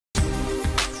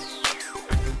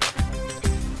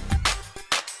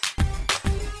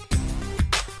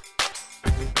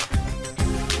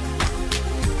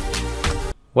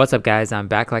What's up guys, I'm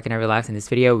back like I never left. In this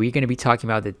video, we're going to be talking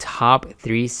about the top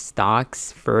 3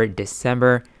 stocks for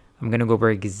December. I'm going to go over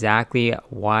exactly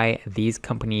why these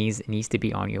companies needs to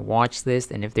be on your watch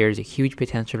list and if there's a huge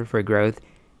potential for growth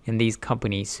in these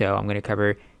companies. So I'm going to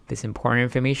cover this important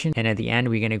information, and at the end,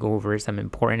 we're going to go over some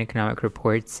important economic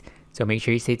reports. So make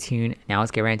sure you stay tuned. Now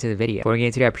let's get right into the video. Before we get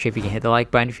into it, I appreciate if you can hit the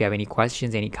like button. If you have any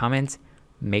questions, any comments,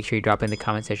 make sure you drop in the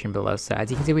comment section below. So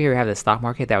as you can see, we here have the stock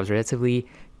market that was relatively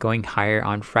going higher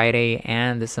on Friday,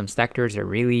 and some sectors are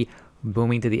really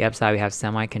booming to the upside. We have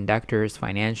semiconductors,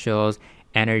 financials,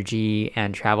 energy,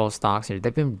 and travel stocks.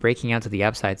 They've been breaking out to the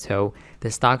upside. So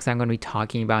the stocks I'm going to be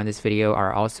talking about in this video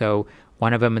are also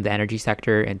one of them in the energy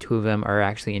sector, and 2 of them are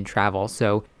actually in travel.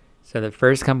 So the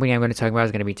first company I'm going to talk about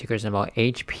is going to be ticker symbol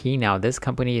HP. Now this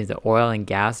company is the oil and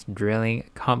gas drilling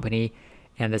company,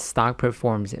 and the stock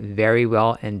performs very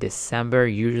well in December.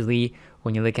 Usually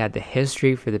when you look at the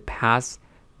history for the past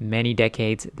many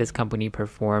decades, this company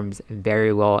performs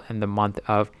very well in the month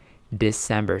of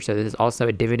December. So this is also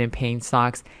a dividend paying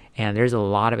stocks, and there's a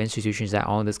lot of institutions that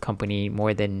own this company.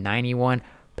 More than 91%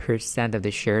 of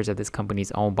the shares of this company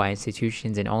is owned by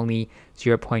institutions, and only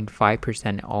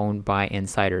 0.5% owned by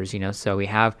insiders. So we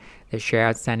have the share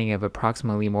outstanding of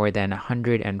approximately more than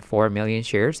 104 million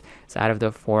shares. So out of the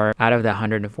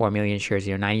 104 million shares,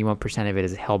 91% of it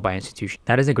is held by institutions.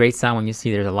 That is a great sign when you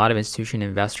see there's a lot of institution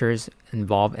investors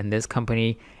involved in this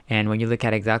company. And when you look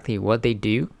at exactly what they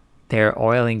do, they're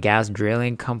oil and gas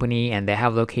drilling company, and they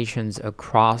have locations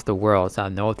across the world. So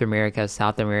North America,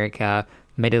 South America,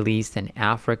 Middle East, and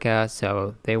Africa.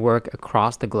 So they work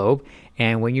across the globe.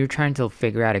 And when you're trying to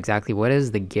figure out exactly what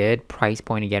is the good price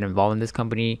point to get involved in this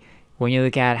company, when you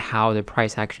look at how the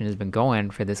price action has been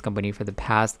going for this company for the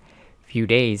past few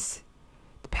days,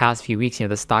 the past few weeks,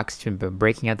 the stock's been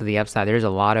breaking out to the upside. There's a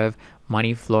lot of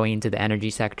money flowing into the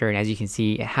energy sector, and as you can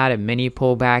see, it had a mini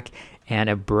pullback and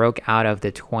it broke out of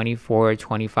the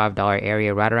 $24-$25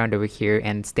 area right around over here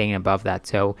and staying above that.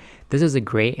 So this is a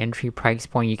great entry price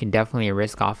point. You can definitely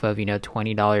risk off of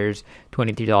 $20,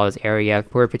 $23 area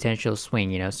for a potential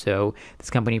swing. So this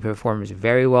company performs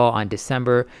very well on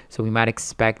December, so we might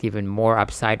expect even more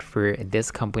upside for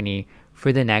this company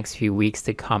for the next few weeks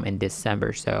to come in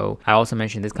December. So I also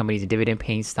mentioned this company is a dividend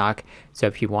paying stock, so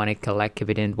if you want to collect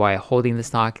dividend while holding the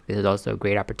stock, this is also a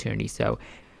great opportunity. So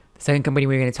the second company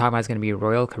we're going to talk about is going to be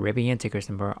Royal Caribbean, ticker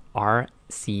symbol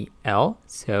RCL.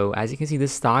 So as you can see,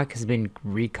 this stock has been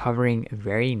recovering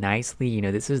very nicely.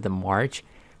 This is the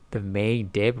May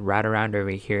dip right around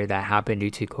over here that happened due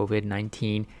to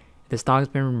COVID-19. The stock's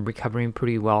been recovering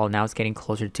pretty well. Now it's getting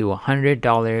closer to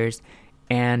 $100.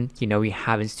 And, we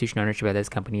have institutional ownership of this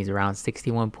company is around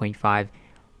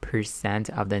 61.5%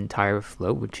 of the entire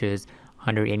float, which is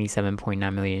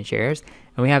 187.9 million shares.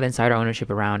 And we have insider ownership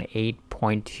around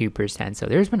 8.2%. So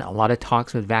there's been a lot of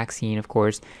talks with vaccine. Of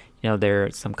course, there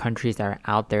are some countries that are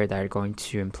out there that are going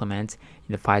to implement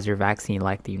the Pfizer vaccine,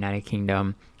 like the United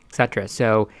Kingdom, etc.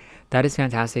 So that is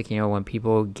fantastic. When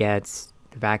people get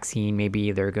the vaccine,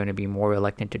 maybe they're going to be more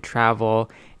reluctant to travel,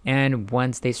 and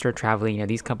once they start traveling,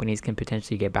 these companies can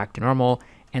potentially get back to normal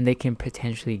and they can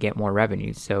potentially get more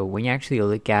revenue. So when you actually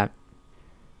look at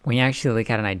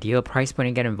an ideal price point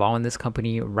and get involved in this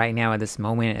company right now at this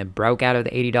moment, it broke out of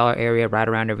the $80 area right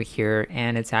around over here,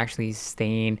 and it's actually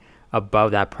staying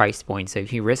above that price point. So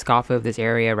if you risk off of this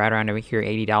area right around over here,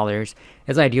 $80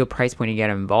 is an ideal price point to get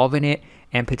involved in it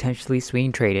and potentially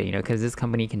swing trade it, because this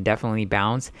company can definitely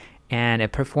bounce. And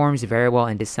it performs very well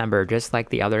in December, just like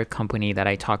the other company that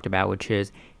I talked about, which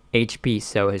is HP.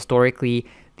 So historically,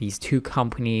 these 2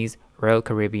 companies, Royal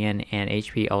Caribbean and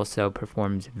HP, also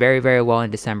performs very, very well in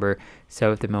December.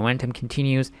 So if the momentum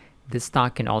continues, this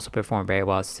stock can also perform very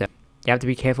well. So you have to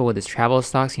be careful with these travel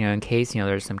stocks, in case,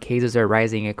 there's some cases are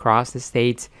rising across the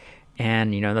states,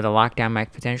 and, that the lockdown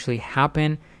might potentially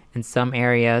happen in some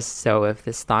areas. So if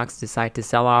the stocks decide to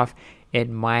sell off, it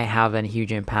might have a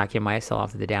huge impact. It might sell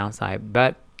off to the downside.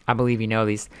 But I believe,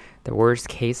 the worst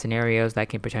case scenarios that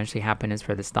can potentially happen is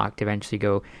for the stock to eventually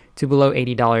go to below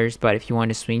 $80. But if you want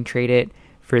to swing trade it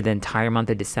for the entire month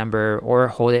of December or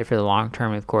hold it for the long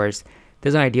term, of course,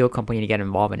 this is an ideal company to get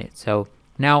involved in it. So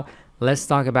now let's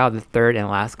talk about the third and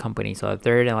last company. So the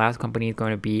third and last company is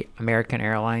going to be American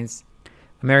Airlines.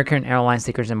 American Airlines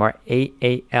ticker symbol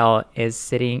AAL is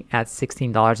sitting at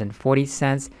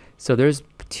 $16.40. So there's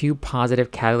 2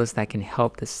 positive catalysts that can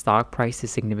help the stock price to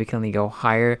significantly go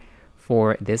higher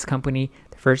for this company.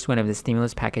 The first one, of the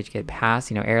stimulus package get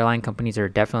passed, airline companies are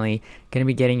definitely going to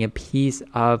be getting a piece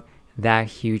of that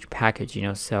huge package,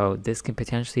 so this can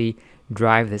potentially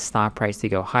drive the stock price to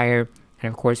go higher.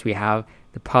 And of course, we have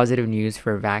the positive news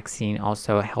for vaccine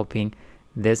also helping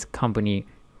this company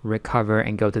recover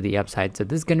and go to the upside. So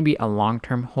this is going to be a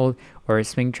long-term hold or a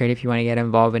swing trade if you want to get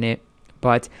involved in it.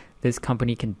 But this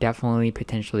company can definitely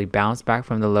potentially bounce back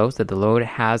from the lows that the low it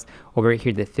has over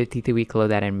here. The 52-week low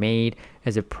that it made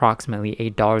is approximately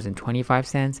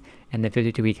 $8.25, and the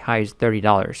 52-week high is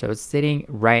 $30. So it's sitting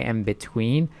right in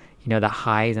between, you know, the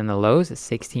highs and the lows is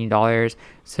 $16.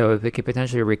 So if it could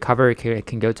potentially recover, it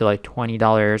can go to like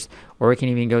 $20, or it can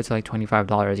even go to like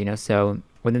 $25, you know. So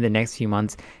within the next few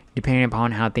months, depending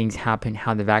upon how things happen,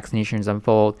 how the vaccinations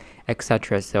unfold,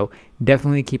 etc. So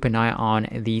definitely keep an eye on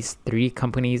these three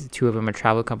companies. Two of them are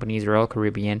travel companies: Royal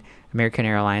Caribbean, American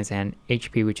Airlines, and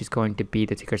HP, which is going to be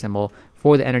the ticker symbol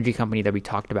for the energy company that we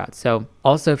talked about. So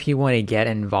also, if you want to get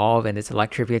involved in this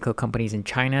electric vehicle companies in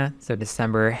China, so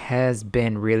December has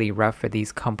been really rough for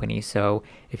these companies. So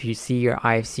if you see your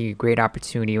IFC, great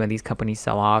opportunity when these companies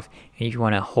sell off and you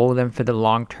want to hold them for the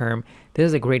long term, this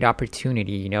is a great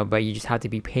opportunity, you know, but you just have to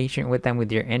be patient with them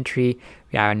with your entry.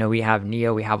 Yeah, I know we have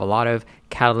NEO, we have a lot of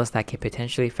catalysts that can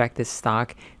potentially affect this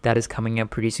stock that is coming up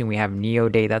pretty soon. We have NEO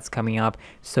Day that's coming up.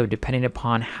 So depending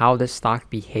upon how the stock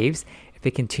behaves, if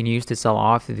it continues to sell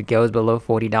off, if it goes below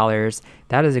 $40,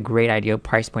 that is a great ideal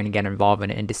price point to get involved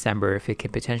in December if it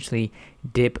can potentially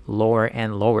dip lower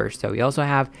and lower. So we also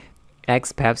have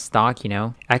xpev stock, you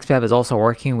know. xpev is also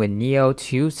working with NEO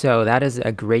too, so that is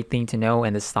a great thing to know,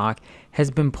 and the stock has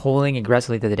been pulling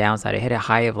aggressively to the downside. It hit a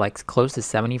high of like close to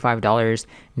 $75.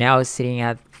 Now it's sitting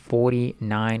at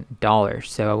 $49.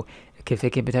 So if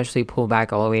it can potentially pull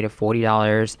back all the way to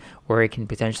 $40, or it can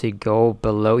potentially go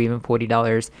below even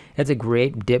 $40, that's a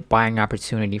great dip buying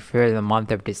opportunity for the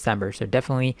month of December. So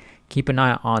definitely keep an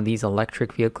eye on these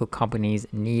electric vehicle companies,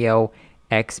 NEO,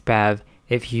 xpev,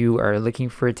 if you are looking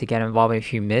for it to get involved.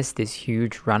 If you missed this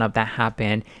huge run up that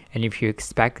happened, and if you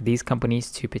expect these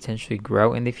companies to potentially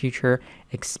grow in the future,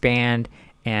 expand,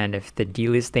 and if the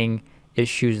delisting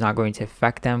issue is not going to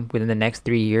affect them within the next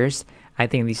 3 years, I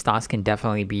think these stocks can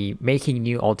definitely be making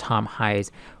new all-time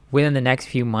highs within the next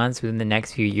few months, within the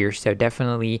next few years. So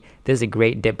definitely this is a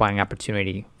great dip buying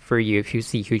opportunity for you if you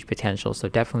see huge potential. So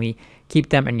definitely keep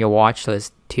them in your watch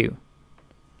list too.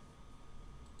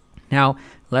 Now,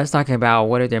 let's talk about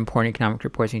what are the important economic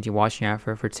reports you need to be watching out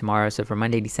for tomorrow. So for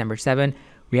Monday, December 7,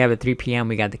 we have at 3 p.m.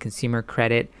 we got the consumer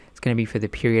credit. It's going to be for the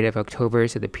period of October.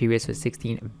 So the previous was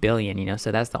 16 billion, you know.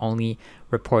 So that's the only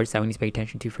reports that we need to pay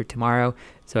attention to for tomorrow.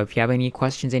 So if you have any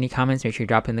questions, any comments, make sure you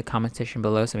drop in the comment section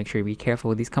below. So make sure you be careful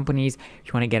with these companies. If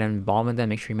you want to get involved with them,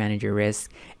 make sure you manage your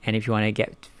risk. And if you want to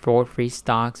get 4 free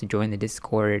stocks, join the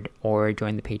Discord or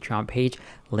join the Patreon page.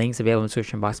 Links available in the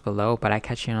description box below. But I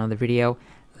catch you in another video.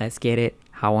 Let's get it.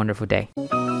 Have a wonderful day.